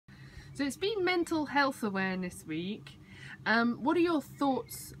So it's been Mental Health Awareness Week. What are your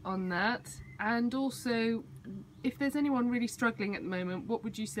thoughts on that? And also, if there's anyone really struggling at the moment, what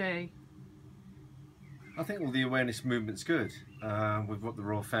would you say? I think all the awareness movement's good. With what the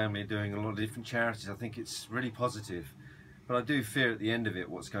Royal Family are doing, a lot of different charities, I think it's really positive. But I do fear at the end of it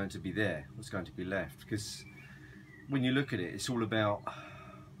what's going to be there, what's going to be left. Because when you look at it, it's all about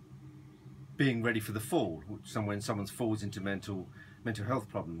being ready for the fall. When someone falls into mental health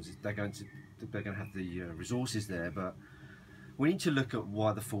problems, they're going to have the resources there. But we need to look at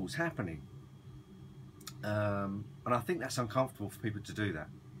why the fall's happening. And I think that's uncomfortable for people to do that.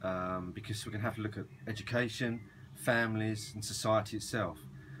 Because we're going to have to look at education, families and society itself.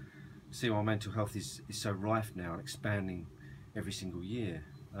 See why mental health is so rife now and expanding every single year.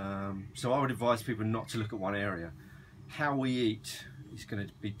 So I would advise people not to look at one area. How we eat is going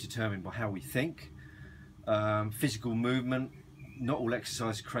to be determined by how we think. Physical movement, not all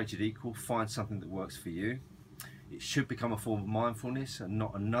exercise is created equal. Find something that works for you. It should become a form of mindfulness and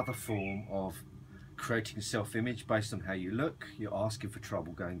not another form of creating self-image based on how you look. You're asking for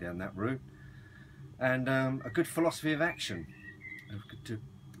trouble going down that route. And a good philosophy of action, to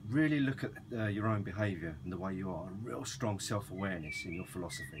really look at your own behaviour and the way you are, a real strong self-awareness in your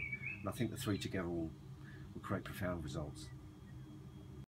philosophy. And I think the three together will create profound results.